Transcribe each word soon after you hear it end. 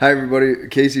Hi everybody,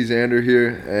 Casey Zander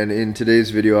here, and in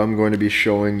today's video I'm going to be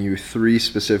showing you 3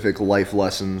 specific life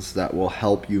lessons that will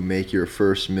help you make your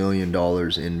first $1 million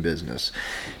in business.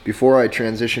 Before I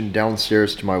transition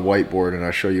downstairs to my whiteboard and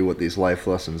I show you what these life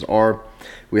lessons are,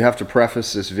 we have to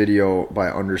preface this video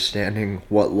by understanding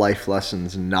what life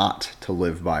lessons not to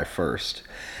live by first.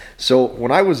 So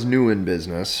when I was new in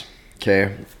business,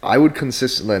 I would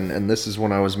consistently, and this is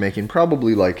when I was making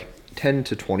probably like 10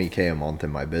 to 20K a month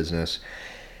in my business,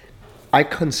 I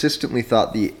consistently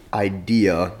thought the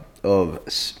idea of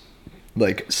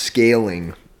like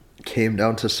scaling came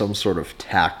down to some sort of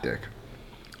tactic.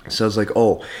 So I was like,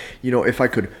 oh, if I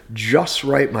could just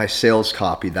write my sales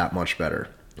copy that much better,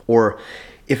 or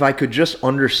if I could just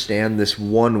understand this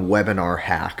one webinar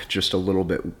hack just a little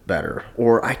bit better,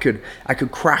 or I could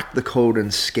crack the code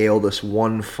and scale this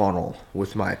one funnel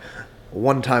with my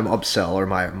one-time upsell or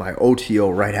my OTO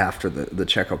right after the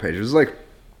checkout page. It was like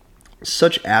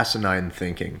such asinine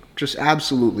thinking, just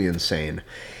absolutely insane.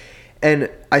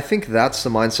 And I think that's the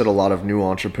mindset a lot of new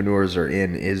entrepreneurs are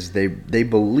in, is they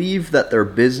believe that their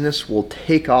business will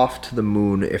take off to the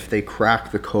moon if they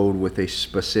crack the code with a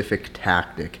specific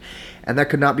tactic. And that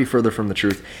could not be further from the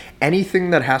truth. Anything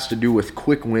that has to do with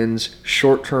quick wins,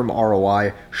 short-term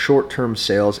ROI, short-term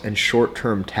sales, and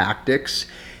short-term tactics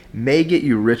may get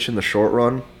you rich in the short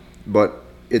run, but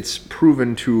it's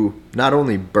proven to not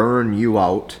only burn you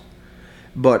out,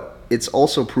 but it's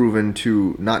also proven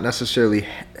to not necessarily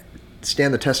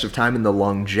stand the test of time and the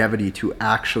longevity to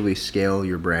actually scale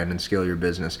your brand and scale your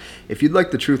business. If you'd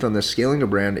like the truth on this, scaling a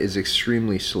brand is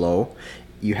extremely slow.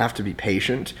 You have to be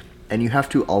patient, and you have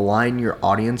to align your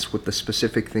audience with the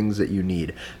specific things that you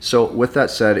need. So with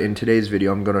that said, in today's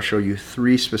video, I'm going to show you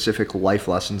 3 specific life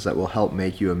lessons that will help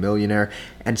make you a millionaire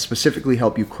and specifically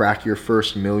help you crack your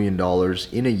first $1 million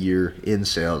in a year in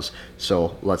sales.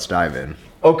 So let's dive in.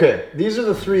 Okay, these are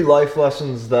the 3 life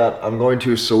lessons that I'm going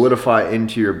to solidify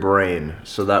into your brain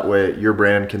so that way your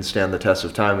brand can stand the test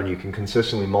of time and you can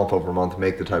consistently month over month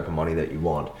make the type of money that you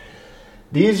want.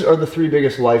 These are the 3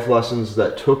 biggest life lessons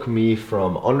that took me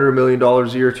from under $1 million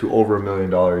a year to over $1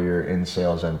 million a year in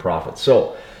sales and profit.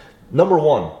 So, number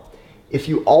 1, if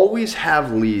you always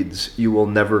have leads, you will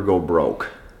never go broke.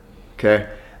 Okay?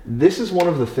 This is one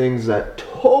of the things that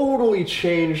totally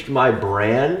changed my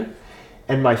brand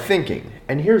and my thinking.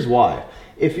 And here's why.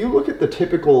 If you look at the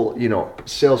typical,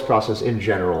 sales process in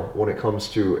general when it comes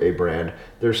to a brand,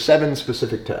 there's 7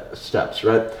 specific steps,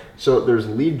 right? So there's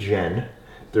lead gen,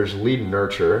 there's lead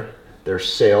nurture,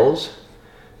 there's sales,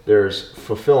 there's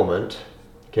fulfillment,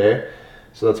 okay?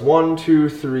 So that's 1, 2,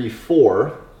 3,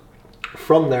 4.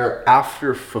 From there,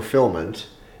 after fulfillment,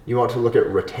 you want to look at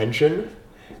retention,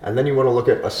 and then you want to look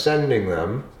at ascending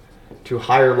them to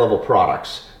higher level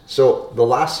products. So the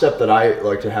last step that I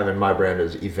like to have in my brand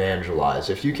is evangelize.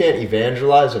 If you can't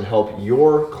evangelize and help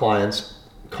your clients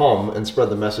come and spread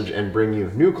the message and bring you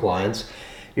new clients,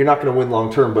 you're not going to win long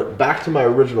term. But back to my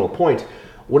original point,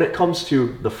 when it comes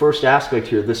to the first aspect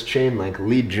here, this chain link,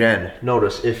 lead gen,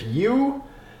 notice if you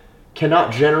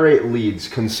cannot generate leads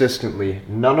consistently,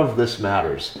 none of this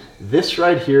matters. This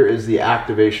right here is the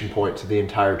activation point to the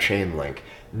entire chain link.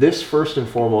 This first and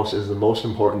foremost is the most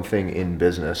important thing in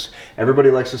business.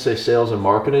 Everybody likes to say sales and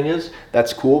marketing is.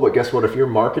 That's cool, but guess what? If your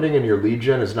marketing and your lead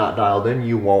gen is not dialed in,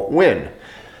 you won't win.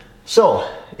 So,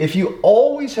 if you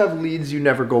always have leads, you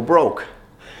never go broke.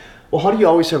 Well, how do you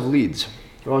always have leads?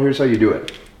 Well, here's how you do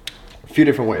it. A few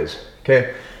different ways,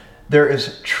 okay? There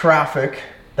is traffic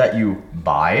that you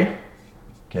buy,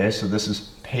 okay? So this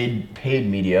is paid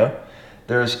media.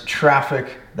 There's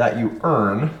traffic that you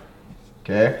earn,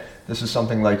 okay? This is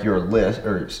something like your list,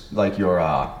 or like your,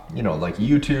 like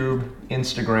YouTube,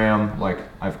 Instagram, like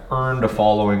I've earned a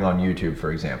following on YouTube,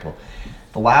 for example.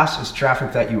 The last is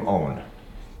traffic that you own,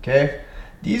 okay?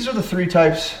 These are the 3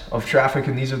 types of traffic,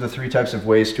 and these are the 3 types of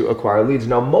ways to acquire leads.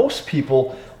 Now, most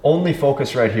people only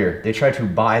focus right here. They try to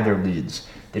buy their leads.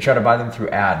 They try to buy them through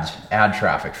ads, ad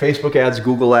traffic, Facebook ads,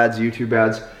 Google ads, YouTube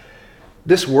ads.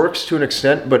 This works to an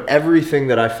extent, but everything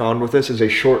that I found with this is a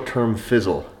short-term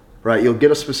fizzle. Right, you'll get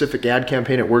a specific ad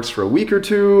campaign, it works for a week or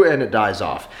 2, and it dies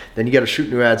off. Then you got to shoot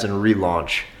new ads and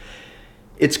relaunch.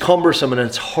 It's cumbersome and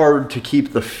it's hard to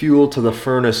keep the fuel to the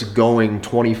furnace going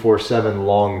 24/7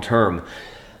 long term.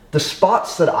 The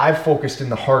spots that I've focused in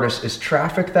the hardest is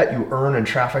traffic that you earn and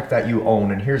traffic that you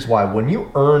own. And here's why. When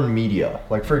you earn media,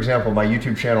 like for example, my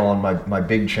YouTube channel on my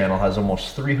big channel has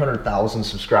almost 300,000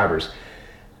 subscribers.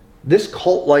 This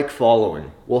cult-like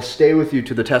following will stay with you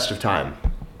to the test of time.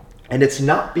 And it's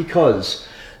not because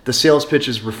the sales pitch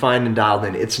is refined and dialed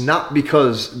in. It's not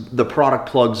because the product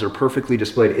plugs are perfectly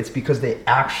displayed. It's because they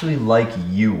actually like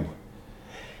you.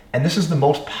 And this is the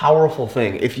most powerful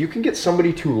thing. If you can get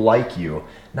somebody to like you,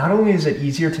 not only is it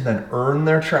easier to then earn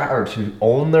their or to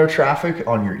own their traffic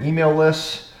on your email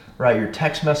lists, right, your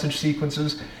text message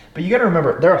sequences, but you got to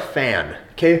remember, they're a fan,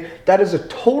 okay? That is a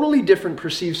totally different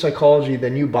perceived psychology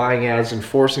than you buying ads and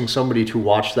forcing somebody to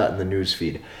watch that in the news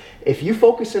feed. If you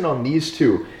focus in on these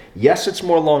two, yes, it's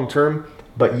more long-term,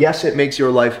 but yes, it makes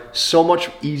your life so much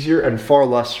easier and far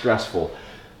less stressful.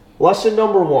 Lesson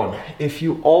number 1, if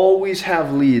you always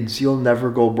have leads, you'll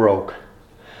never go broke.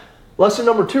 Lesson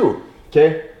number 2,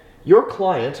 okay? Your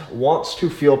client wants to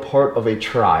feel part of a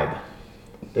tribe.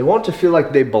 They want to feel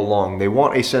like they belong. They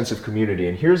want a sense of community.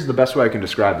 And here's the best way I can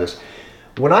describe this.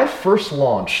 When I first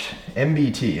launched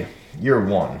MBT, year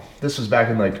 1, this was back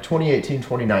in like 2018,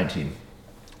 2019,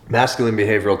 Masculine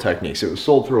Behavioral Techniques. It was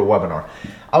sold through a webinar.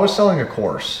 I was selling a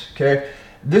course, okay?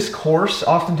 This course,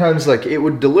 oftentimes, like, it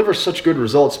would deliver such good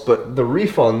results, but the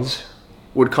refunds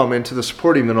would come into the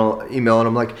support email, and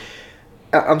I'm like,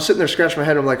 I'm sitting there scratching my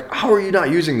head. I'm like, how are you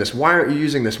not using this? Why aren't you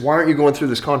using this? Why aren't you going through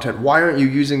this content? Why aren't you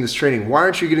using this training? Why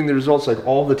aren't you getting the results like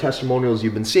all the testimonials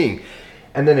you've been seeing?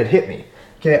 And then it hit me.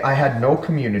 Okay, I had no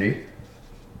community.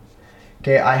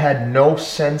 Okay, I had no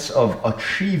sense of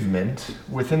achievement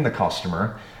within the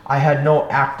customer. I had no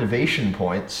activation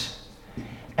points.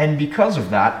 And because of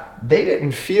that, they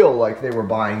didn't feel like they were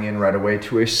buying in right away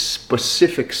to a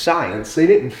specific science. They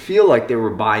didn't feel like they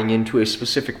were buying into a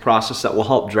specific process that will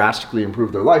help drastically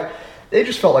improve their life. They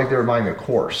just felt like they were buying a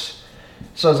course.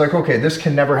 So I was like, okay, this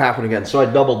can never happen again. So I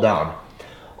doubled down.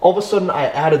 All of a sudden, I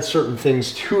added certain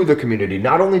things to the community.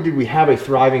 Not only did we have a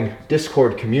thriving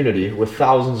Discord community with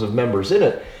thousands of members in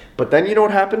it, but then you know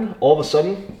what happened? All of a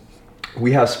sudden,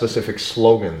 we have specific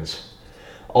slogans.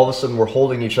 All of a sudden, we're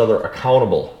holding each other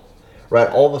accountable. Right?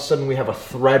 All of a sudden we have a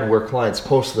thread where clients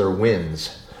post their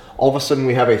wins. All of a sudden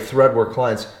we have a thread where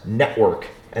clients network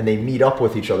and they meet up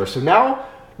with each other. So now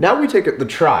we take it the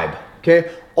tribe, okay?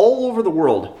 All over the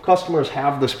world, customers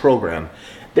have this program.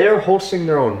 They're hosting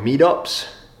their own meetups.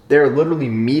 They're literally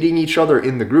meeting each other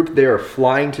in the group. They are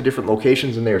flying to different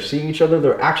locations and they are seeing each other.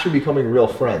 They're actually becoming real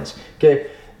friends, okay?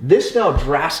 This now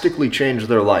drastically changed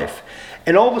their life.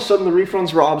 And all of a sudden the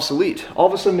refunds were obsolete. All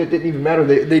of a sudden it didn't even matter.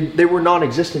 They were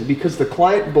non-existent because the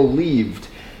client believed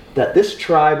that this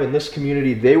tribe and this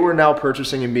community they were now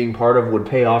purchasing and being part of would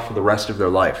pay off for the rest of their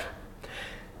life.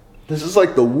 This is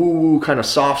like the woo-woo kind of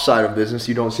soft side of business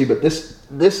you don't see, but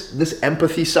this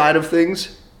empathy side of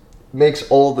things makes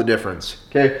all the difference.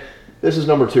 Okay, this is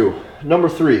number 2. Number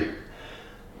 3,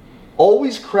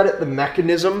 always credit the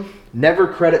mechanism, never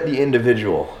credit the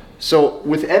individual. So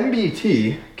with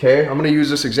MBT, okay, I'm going to use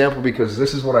this example because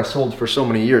this is what I sold for so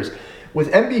many years.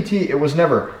 With MBT, it was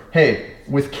never, hey,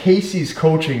 with Casey's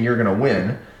coaching, you're going to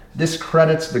win. This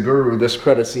credits the guru, this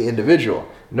credits the individual.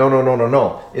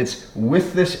 No. It's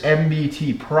with this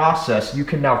MBT process, you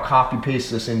can now copy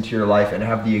paste this into your life and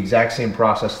have the exact same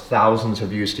process thousands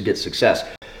have used to get success.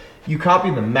 You copy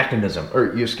the mechanism,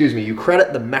 you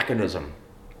credit the mechanism.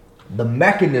 The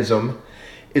mechanism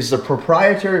is the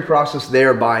proprietary process they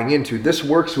are buying into. This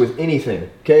works with anything,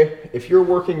 okay? If you're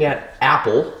working at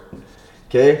Apple,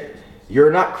 okay,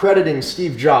 you're not crediting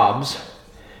Steve Jobs.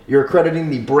 You're crediting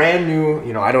the brand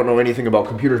new, I don't know anything about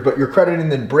computers, but you're crediting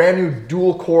the brand new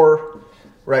dual core,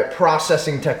 right,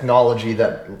 processing technology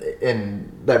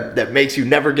that makes you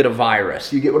never get a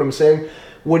virus. You get what I'm saying?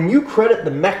 When you credit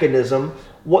the mechanism,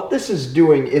 what this is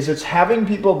doing is it's having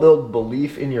people build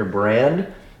belief in your brand.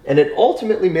 And it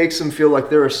ultimately makes them feel like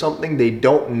there is something they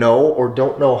don't know or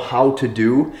don't know how to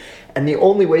do. And the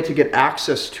only way to get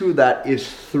access to that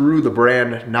is through the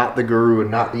brand, not the guru and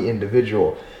not the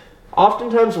individual.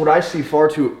 Oftentimes what I see far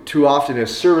too often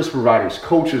is service providers,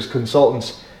 coaches,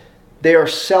 consultants, they are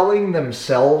selling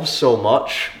themselves so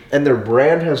much and their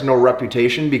brand has no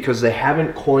reputation because they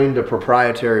haven't coined a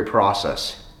proprietary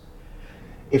process.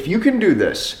 If you can do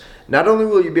this, not only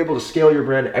will you be able to scale your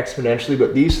brand exponentially,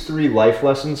 but these 3 life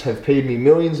lessons have paid me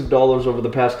millions of dollars over the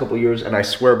past couple of years, and I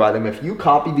swear by them. If you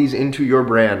copy these into your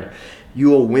brand, you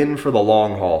will win for the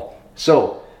long haul.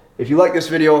 So, if you like this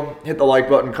video, hit the like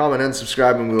button, comment, and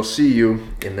subscribe, and we'll see you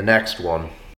in the next one.